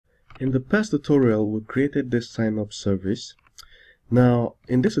In the past tutorial, we created this sign up service. Now,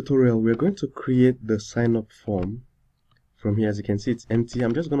 in this tutorial, we're going to create the sign up form. From here, as you can see, it's empty.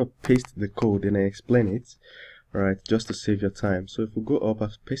 I'm just going to paste the code and I explain it. Alright, just to save your time. So if we go up,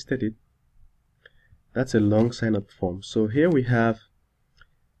 I've pasted it. That's a long sign up form. So here we have,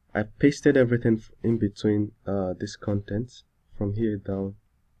 I pasted everything in between this content from here down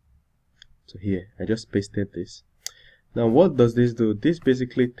to here. I just pasted this. Now what does this do? This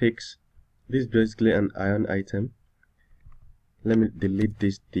basically takes, this is basically an Ion item. Let me delete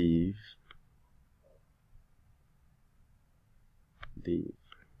this div.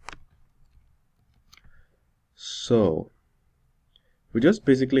 So we just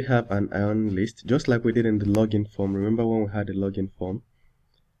basically have an Ion list, just like we did in the login form. Remember when we had the login form?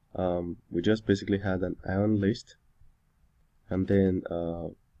 We just basically had an Ion list and then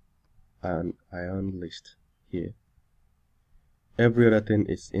an Ion list here. Every other thing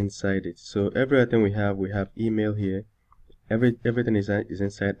is inside it. So every other thing we have email here. Everything is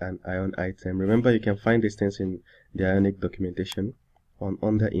inside an Ion item. Remember, you can find these things in the Ionic documentation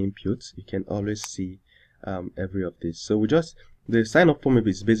under inputs. You can always see every of this. So the sign up form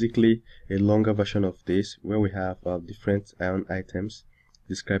is basically a longer version of this, where we have different Ion items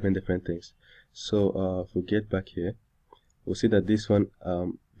describing different things. So if we get back here, we'll see that this one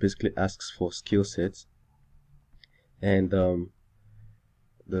basically asks for skill sets, and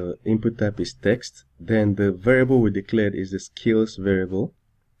the input type is text. Then the variable we declared is the skills variable,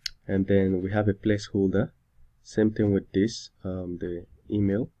 and then we have a placeholder. Same thing with this, the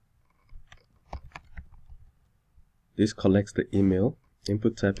email. This collects the email.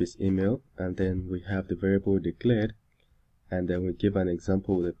 Input type is email, and then we have the variable declared, and then we give an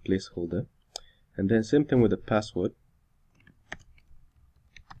example with a placeholder. And then same thing with the password.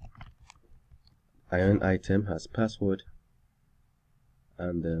 Ion item has password,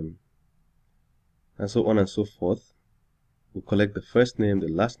 and so on and so forth. We collect the first name, the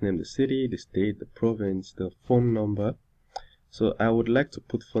last name, the city, the state, the province, the phone number. So I would like to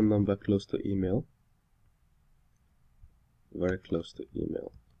put phone number close to email. Very close to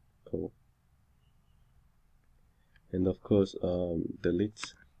email. Cool. And of course,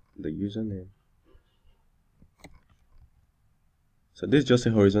 delete the username. So this is just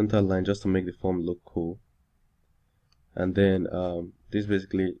a horizontal line just to make the form look cool. And then this is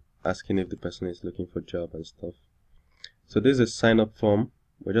basically asking if the person is looking for a job and stuff. So this is a sign up form.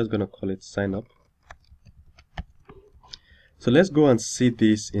 We're just going to call it sign up. So let's go and see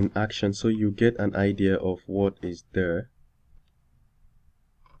this in action so you get an idea of what is there.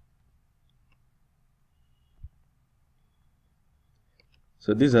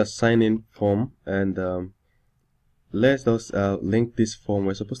 So these are sign-in form, and let's just link this form.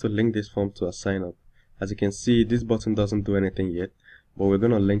 We're supposed to link this form to a sign up. As you can see, this button doesn't do anything yet, but we're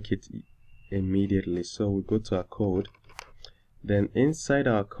going to link it immediately. So we go to our code. Then inside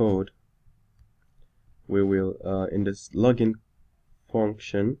our code, we will, in this login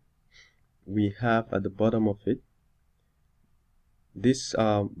function, we have at the bottom of it, this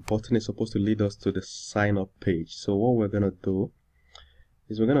button is supposed to lead us to the sign up page. So what we're going to do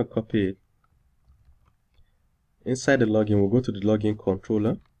is we're going to copy it. Inside the login, we'll go to the login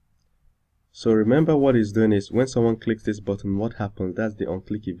controller. So remember, what it's doing is when someone clicks this button, what happens? That's the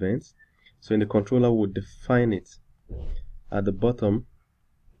on-click event. So in the controller, we'll define it. At the bottom,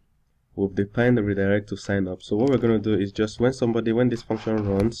 we'll define the redirect to sign up. So what we're going to do is just when this function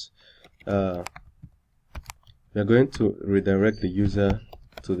runs, we're going to redirect the user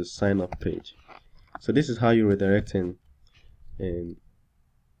to the sign up page. So this is how you redirect in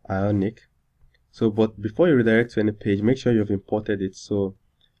Ionic. So but before you redirect to any page, make sure you've imported it. So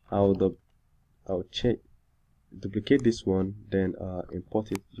I'll duplicate this one, then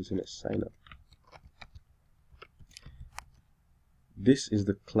import it using a sign up. This is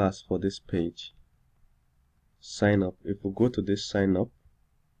the class for this page, sign up. If we go to this sign up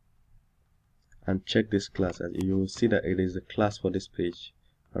and check this class, you will see that it is the class for this page.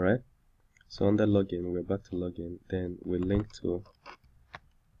 Alright, so under login, we're back to login, then we link to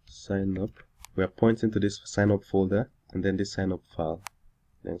sign up. We are pointing to this sign up folder and then this sign up file,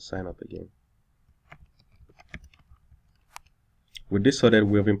 then sign up again. With this sorted,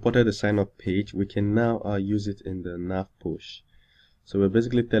 we have imported the sign up page. We can now use it in the nav push. So we're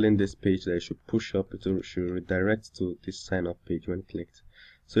basically telling this page that it should push up, it should redirect to this sign up page when clicked.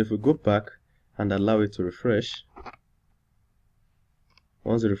 So if we go back and allow it to refresh,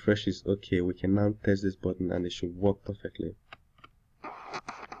 once the refresh is okay, we can now test this button and it should work perfectly.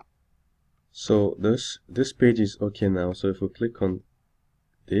 So this page is okay now. So if we click on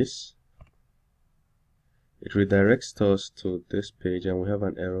this, it redirects us to this page and we have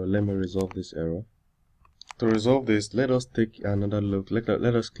an error. Let me resolve this error. To resolve this, let us take another look. Let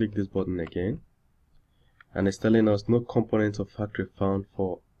us click this button again, and it's telling us no components of factory found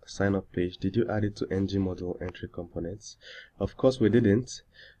for sign up page. Did you add it to ng module entry components? Of course we didn't,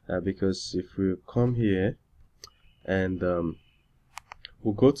 because if we come here and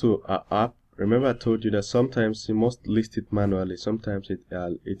we'll go to our app. Remember I told you that sometimes you must list it manually, sometimes it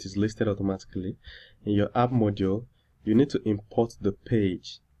is listed automatically. In your app module, you need to import the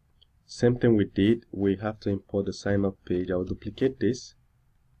page. Same thing we did, we have to import the sign up page. I'll duplicate this.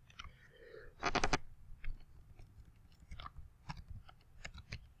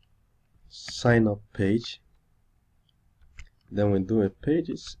 Sign up page. Then we do a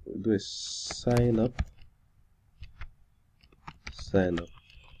pages, we do a sign up.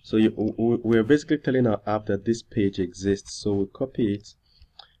 So we're basically telling our app that this page exists. So we'll copy it,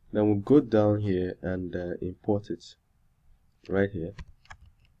 then we'll go down here and import it right here.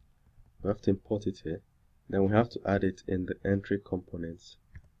 We have to import it here, then we have to add it in the entry components.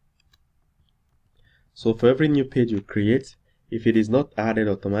 So for every new page you create, if it is not added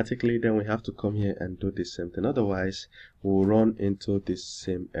automatically, then we have to come here and do the same thing. Otherwise we'll run into this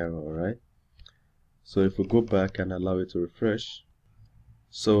same error, right? So if we go back and allow it to refresh,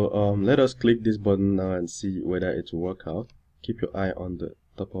 so let us click this button now and see whether it will work out. Keep your eye on the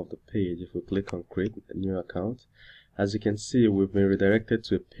top of the page. If we click on create a new account, as you can see, we've been redirected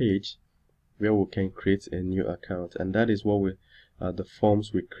to a page where we can create a new account, and that is what we the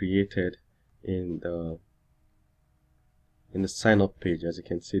forms we created in the sign up page. As you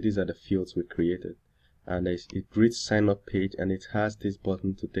can see, these are the fields we created, and it reads sign up page, and it has this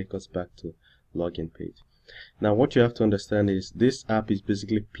button to take us back to login page. Now what you have to understand is this app is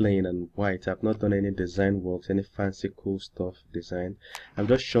basically plain and white. I've not done any design works, any fancy cool stuff design. I'm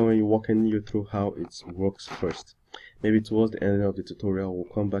just showing you, walking you through how it works first. Maybe towards the end of the tutorial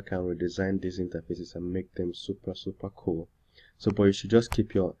we'll come back and redesign these interfaces and make them super cool. So but you should just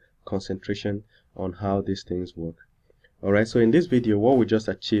keep your concentration on how these things work. Alright, so in this video what we just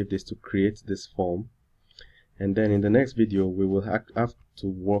achieved is to create this form, and then in the next video we will have to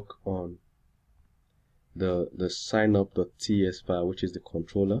work on the signup.ts file, which is the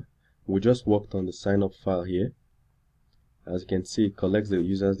controller. We just worked on the signup file here. As you can see, it collects the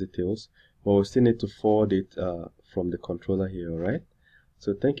user's details, but we still need to forward it from the controller here. Alright,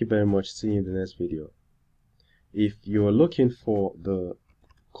 so thank you very much. See you in the next video. If you are looking for the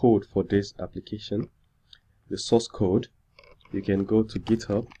code for this application, the source code, you can go to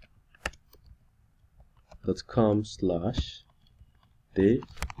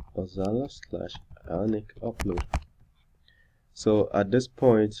github.com/dave/Ionic upload. So at this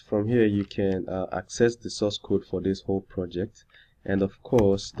point, from here you can access the source code for this whole project, and of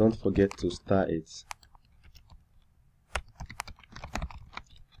course don't forget to star it.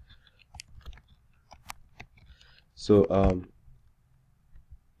 So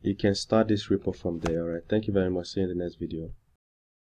you can start this repo from there. Alright, thank you very much. See you in the next video.